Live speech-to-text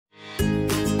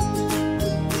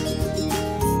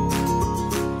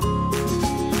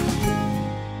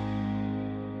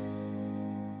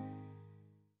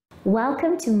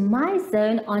Welcome to My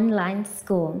Zone Online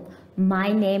School.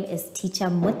 My name is Teacher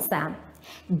Mutsa.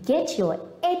 Get your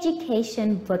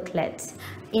education booklet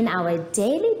in our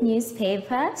daily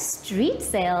newspaper, street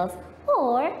sales,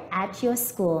 or at your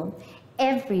school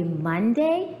every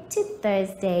Monday to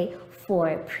Thursday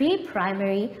for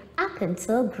pre-primary up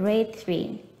until grade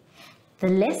 3. The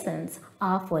lessons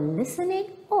are for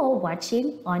listening or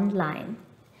watching online.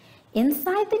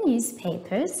 Inside the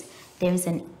newspapers, there's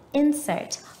an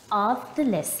insert of the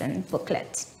lesson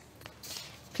booklet.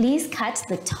 Please cut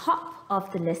the top of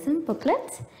the lesson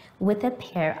booklet with a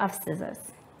pair of scissors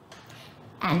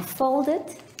and fold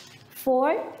it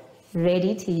for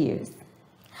ready to use.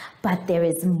 But there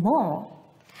is more.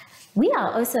 We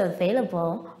are also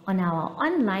available on our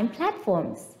online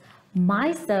platforms,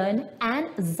 MyZone and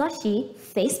Zoshi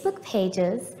Facebook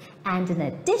pages, and in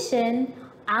addition,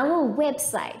 our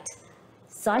website,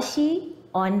 Zoshi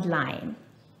Online.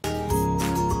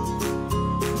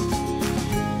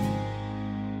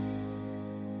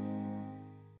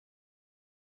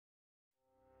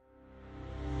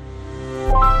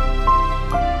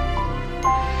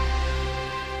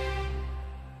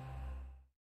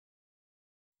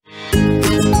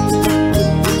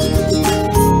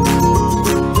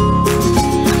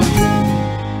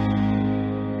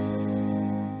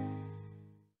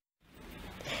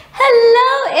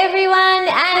 Hello everyone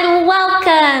and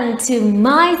welcome to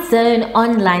My Zone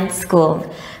Online School.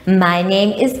 My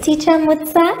name is Teacher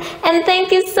Mutsa and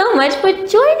thank you so much for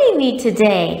joining me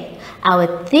today.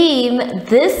 Our theme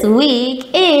this week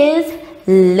is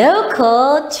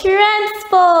local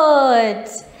transport.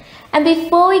 And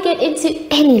before we get into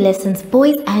any lessons,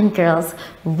 boys and girls,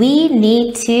 we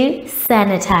need to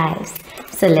sanitize.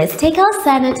 So let's take our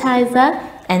sanitizer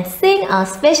and sing our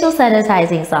special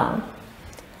sanitizing song.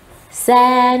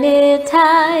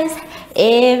 Sanitize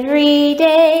every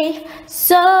day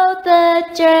so the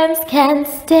germs can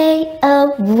stay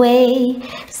away.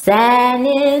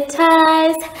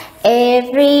 Sanitize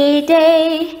every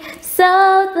day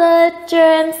so the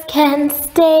germs can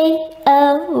stay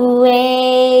away.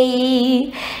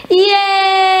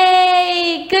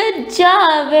 Yay! Good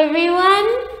job, everyone!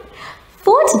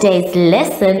 For today's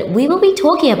lesson, we will be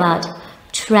talking about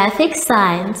traffic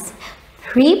signs,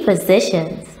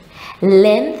 prepositions,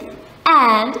 length,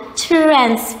 and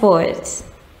transport.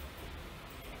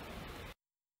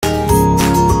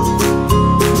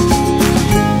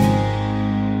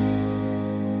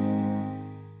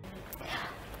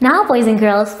 Now, boys and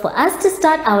girls, for us to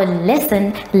start our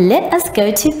lesson, let us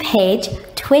go to page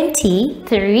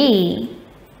 23.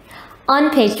 On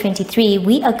page 23,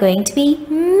 we are going to be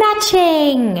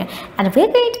matching, and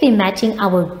we're going to be matching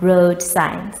our road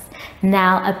signs.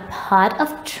 Now, a part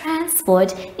of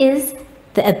transport is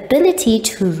the ability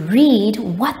to read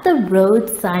what the road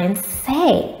signs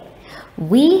say.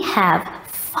 We have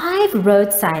 5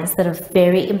 road signs that are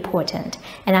very important,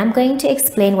 and I'm going to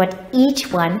explain what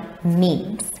each one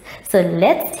means. So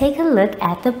let's take a look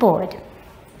at the board.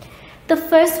 The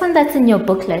first one that's in your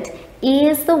booklet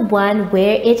is the one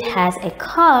where it has a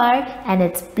car and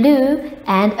it's blue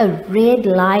and a red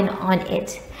line on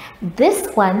it. This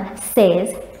one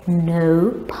says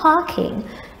no parking.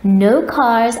 No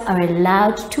cars are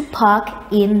allowed to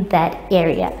park in that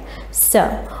area. So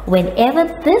whenever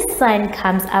this sign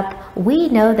comes up, we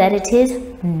know that it is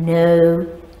no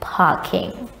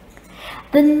parking.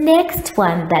 The next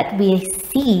one that we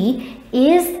see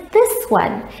is this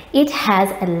one. It has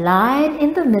a line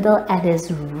in the middle and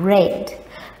is red.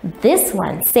 This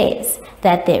one says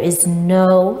that there is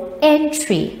no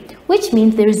entry, which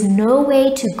means there is no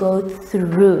way to go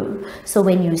through. So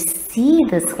when you see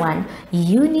this one,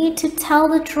 you need to tell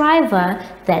the driver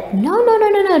that no,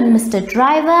 Mr.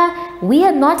 Driver, we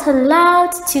are not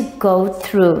allowed to go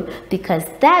through because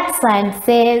that sign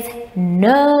says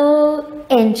no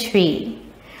entry.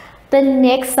 The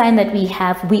next sign that we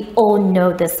have, we all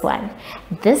know this one.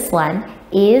 This one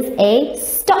is a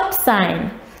stop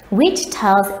sign, which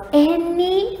tells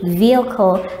any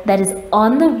vehicle that is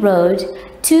on the road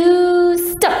to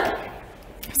stop.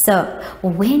 So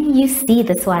when you see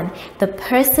this one, the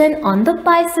person on the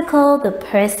bicycle, the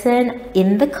person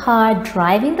in the car,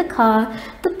 driving the car,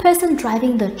 the person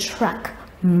driving the truck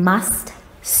must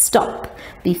stop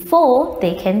before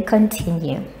they can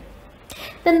continue.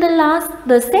 Then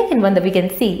the second one that we can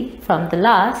see from the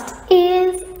last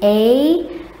is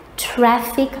a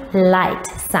traffic light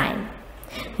sign.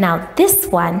 Now this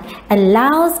one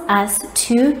allows us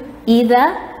to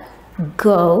either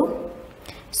go,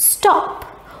 stop,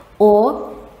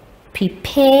 or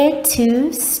prepare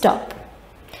to stop.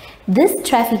 This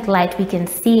traffic light we can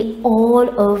see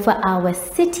all over our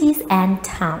cities and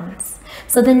towns.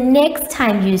 So the next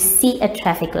time you see a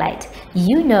traffic light,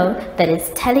 you know that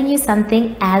it's telling you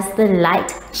something as the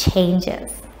light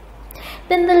changes.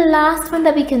 Then the last one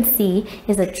that we can see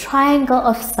is a triangle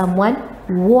of someone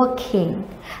walking.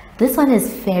 This one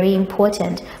is very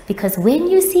important because when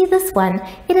you see this one,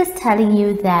 it is telling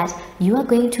you that you are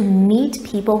going to meet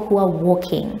people who are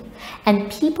walking.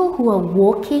 And people who are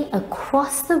walking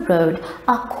across the road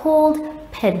are called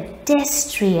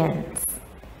pedestrians.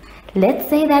 Let's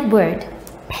say that word,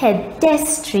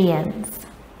 pedestrians.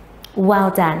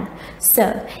 Well done.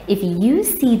 So, if you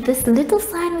see this little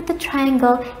sign with the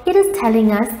triangle, it is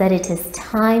telling us that it is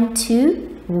time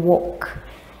to walk.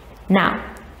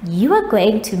 Now, you are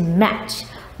going to match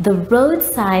the road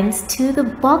signs to the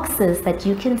boxes that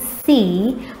you can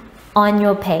see on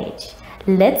your page.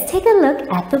 Let's take a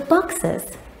look at the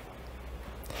boxes.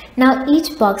 Now,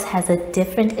 each box has a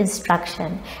different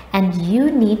instruction, and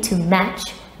you need to match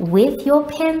with your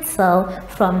pencil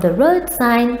from the road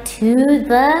sign to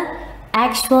the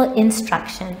actual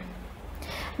instruction.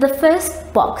 The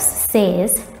first box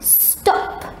says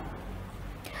stop.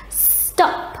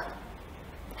 Stop.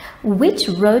 Which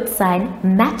road sign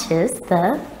matches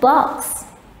the box?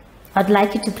 I'd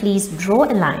like you to please draw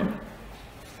a line.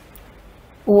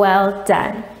 Well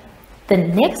done. The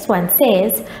next one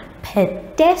says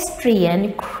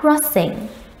pedestrian crossing.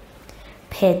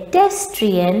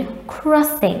 Pedestrian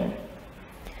crossing.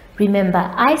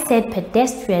 Remember, I said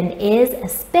pedestrian is a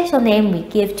special name we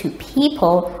give to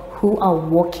people who are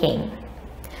walking.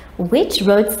 Which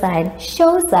road sign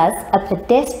shows us a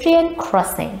pedestrian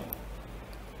crossing?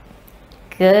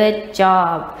 Good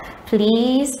job.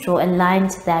 Please draw a line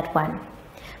to that one.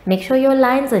 Make sure your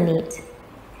lines are neat.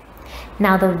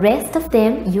 Now the rest of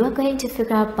them you are going to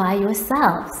figure out by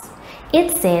yourselves.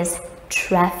 It says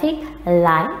traffic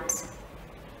light.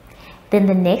 Then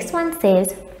the next one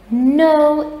says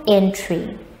no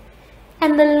entry.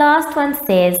 And the last one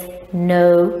says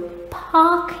no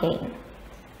parking.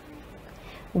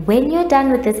 When you're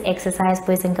done with this exercise,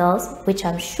 boys and girls, which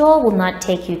I'm sure will not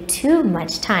take you too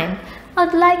much time,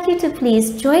 I'd like you to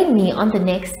please join me on the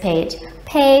next page,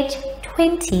 page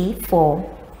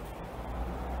 24.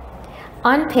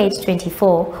 On page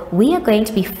 24, we are going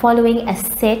to be following a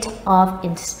set of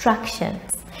instructions.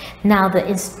 Now, the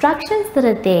instructions that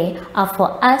are there are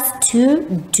for us to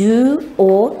do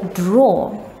or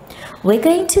draw. We're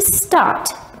going to start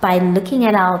by looking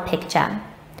at our picture.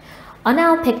 On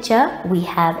our picture, we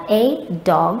have a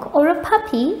dog or a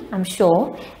puppy, I'm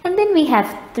sure, and then we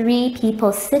have 3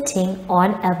 people sitting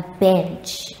on a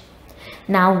bench.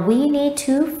 Now, we need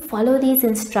to follow these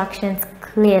instructions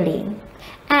clearly.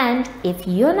 And if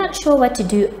you're not sure what to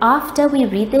do after we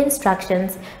read the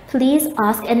instructions, please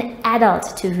ask an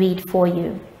adult to read for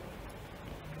you.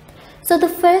 So the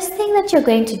first thing that you're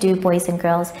going to do, boys and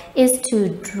girls, is to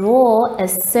draw a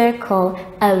circle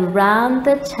around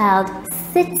the child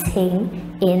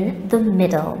sitting in the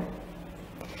middle.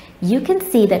 You can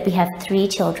see that we have 3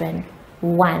 children.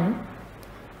 1,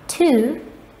 2,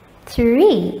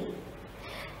 3.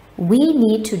 We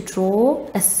need to draw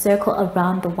a circle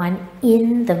around the one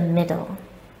in the middle.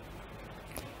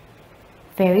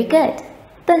 Very good.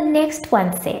 The next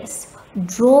one says,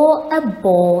 draw a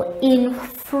ball in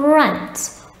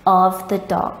front of the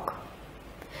dog.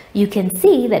 You can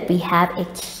see that we have a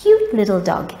cute little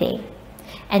dog there.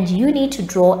 And you need to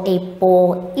draw a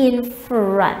ball in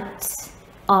front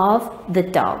of the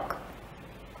dog.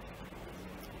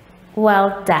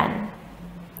 Well done.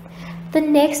 The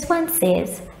next one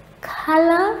says,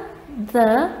 color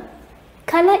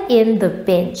in the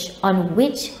bench on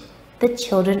which the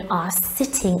children are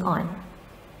sitting on.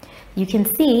 You can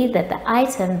see that the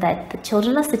item that the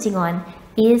children are sitting on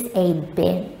is a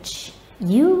bench.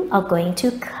 You are going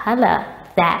to color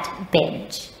that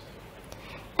bench.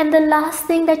 And the last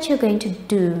thing that you're going to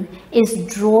do is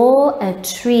draw a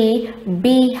tree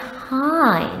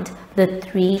behind the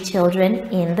 3 children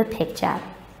in the picture.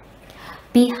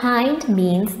 Behind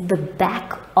means the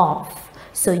back of.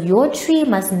 So your tree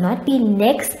must not be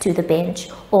next to the bench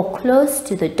or close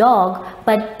to the dog,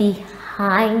 but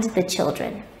behind the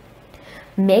children.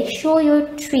 Make sure your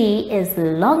tree is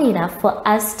long enough for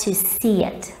us to see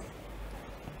it.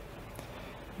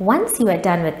 Once you are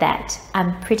done with that,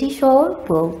 I'm pretty sure it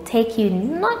will take you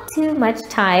not too much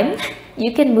time.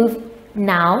 You can move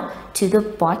now to the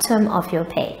bottom of your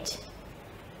page.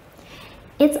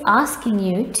 It's asking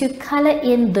you to color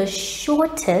in the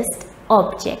shortest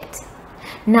object.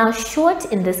 Now, short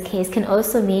in this case can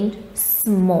also mean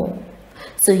small.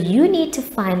 So you need to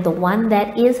find the one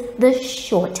that is the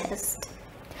shortest.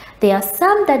 There are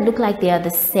some that look like they are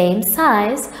the same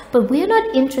size, but we're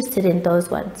not interested in those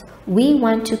ones. We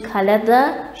want to color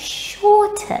the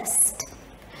shortest.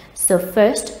 So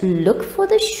first, look for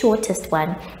the shortest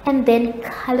one and then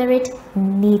color it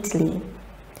neatly.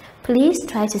 Please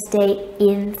try to stay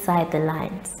inside the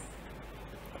lines.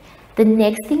 The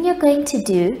next thing you're going to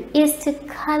do is to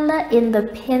color in the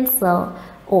pencil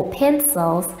or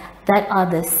pencils that are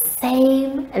the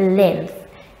same length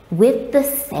with the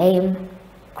same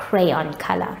crayon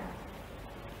color.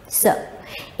 So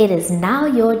it is now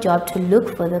your job to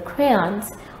look for the crayons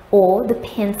or the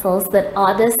pencils that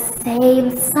are the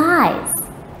same size.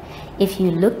 If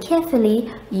you look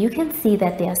carefully, you can see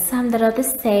that there are some that are the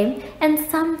same and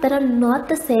some that are not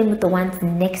the same with the ones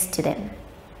next to them.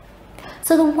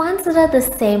 So the ones that are the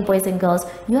same, boys and girls,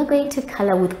 you are going to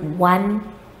color with one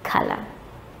color.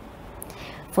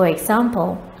 For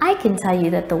example, I can tell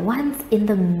you that the ones in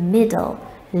the middle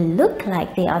look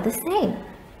like they are the same.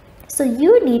 So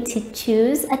you need to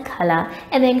choose a color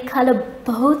and then color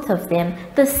both of them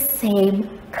the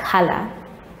same color.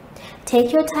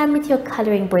 Take your time with your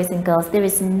coloring, boys and girls. There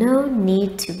is no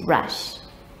need to rush.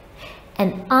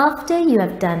 And after you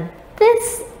have done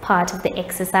this part of the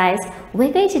exercise,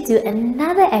 we're going to do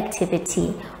another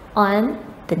activity on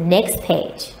the next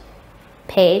page,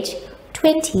 page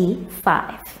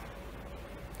 25.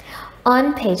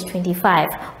 On page 25,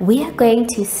 we are going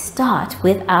to start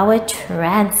with our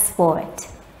transport.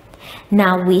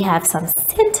 Now we have some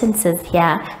sentences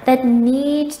here that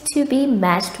need to be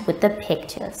matched with the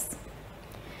pictures.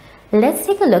 Let's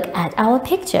take a look at our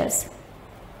pictures.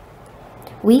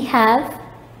 We have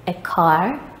a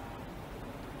car,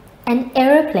 an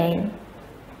aeroplane,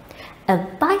 a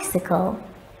bicycle,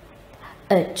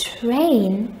 a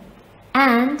train,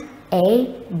 and a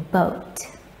boat.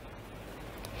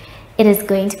 It is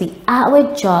going to be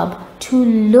our job to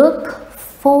look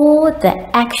for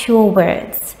the actual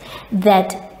words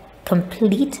that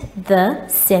complete the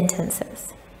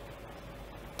sentences.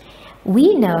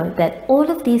 We know that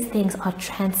all of these things are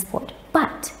transport,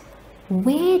 but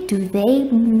where do they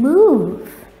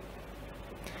move?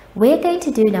 We're going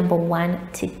to do number one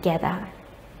together.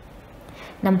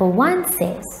 Number one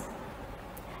says,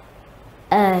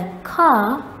 a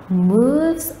car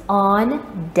moves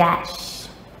on dash.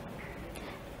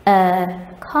 A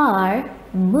car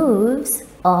moves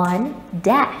on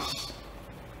dash.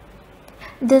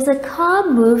 Does a car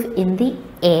move in the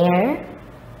air?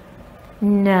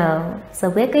 No. So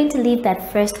we're going to leave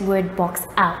that first word box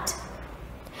out.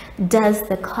 Does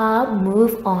the car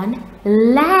move on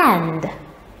land?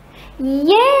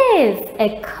 Yes,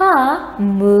 a car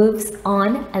moves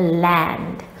on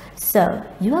land. So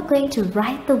you are going to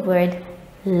write the word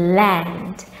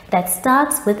land that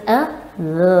starts with a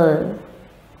L.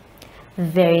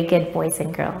 Very good, boys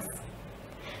and girls.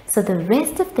 So the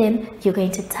rest of them, you're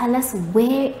going to tell us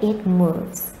where it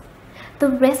moves. The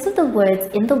rest of the words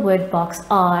in the word box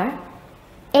are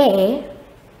air,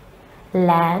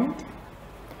 land,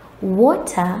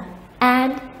 water,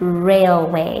 and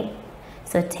railway.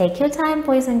 So take your time,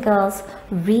 boys and girls,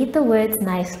 read the words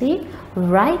nicely,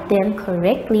 write them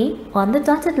correctly on the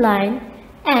dotted line,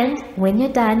 and when you're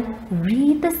done,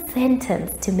 read the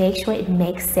sentence to make sure it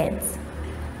makes sense.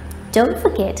 Don't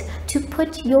forget to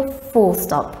put your full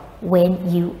stop when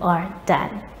you are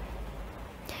done.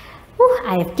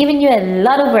 I have given you a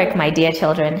lot of work, my dear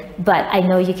children, but I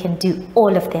know you can do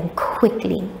all of them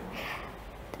quickly.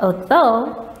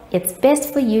 Although, it's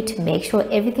best for you to make sure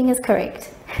everything is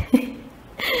correct.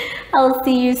 I'll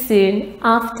see you soon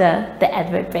after the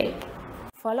advert break.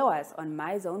 Follow us on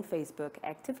MyZone Facebook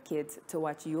Active Kids to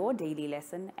watch your daily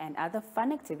lesson and other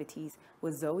fun activities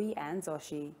with Zoe and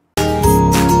Zoshi.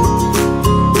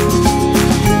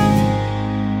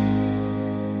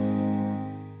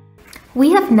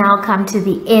 We have now come to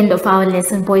the end of our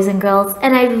lesson, boys and girls,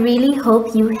 and I really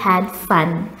hope you had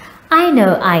fun. I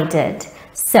know I did.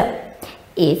 So,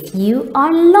 if you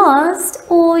are lost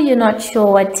or you're not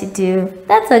sure what to do,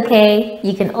 that's okay.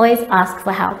 You can always ask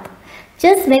for help.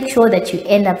 Just make sure that you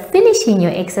end up finishing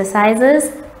your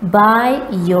exercises by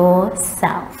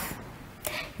yourself.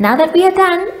 Now that we are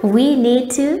done, we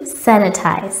need to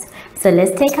sanitize. So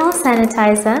let's take our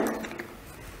sanitizer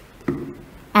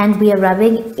and we are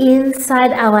rubbing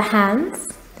inside our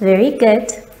hands. Very good.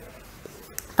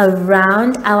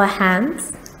 Around our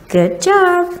hands. Good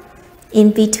job.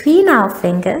 In between our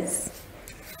fingers,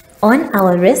 on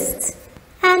our wrists,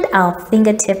 and our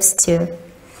fingertips too.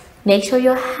 Make sure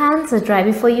your hands are dry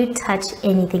before you touch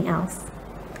anything else.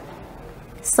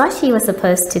 Sashi was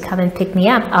supposed to come and pick me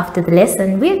up after the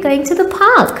lesson. We're going to the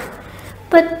park,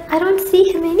 but I don't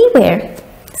see him anywhere.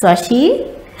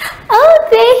 Sashi? Oh,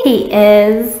 there he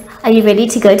is. Are you ready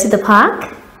to go to the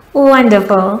park?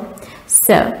 Wonderful.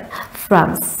 So,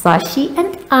 from Sashi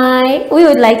and I, we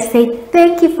would like to say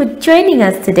thank you for joining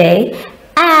us today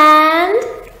and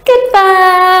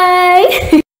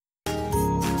goodbye.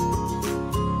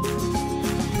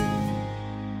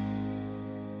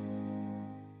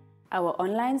 Our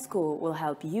online school will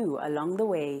help you along the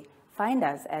way. Find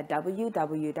us at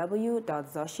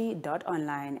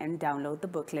www.zoshi.online and download the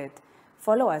booklet.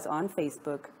 Follow us on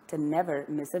Facebook to never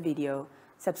miss a video.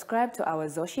 Subscribe to our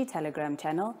Zoshi Telegram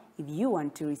channel if you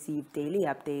want to receive daily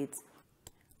updates.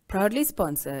 Proudly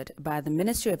sponsored by the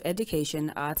Ministry of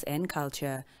Education, Arts and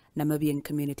Culture, Namibian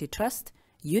Community Trust,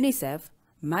 UNICEF,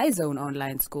 My Zone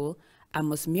Online School,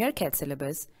 Amos Meerkat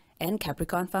Syllabus, and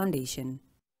Capricorn Foundation.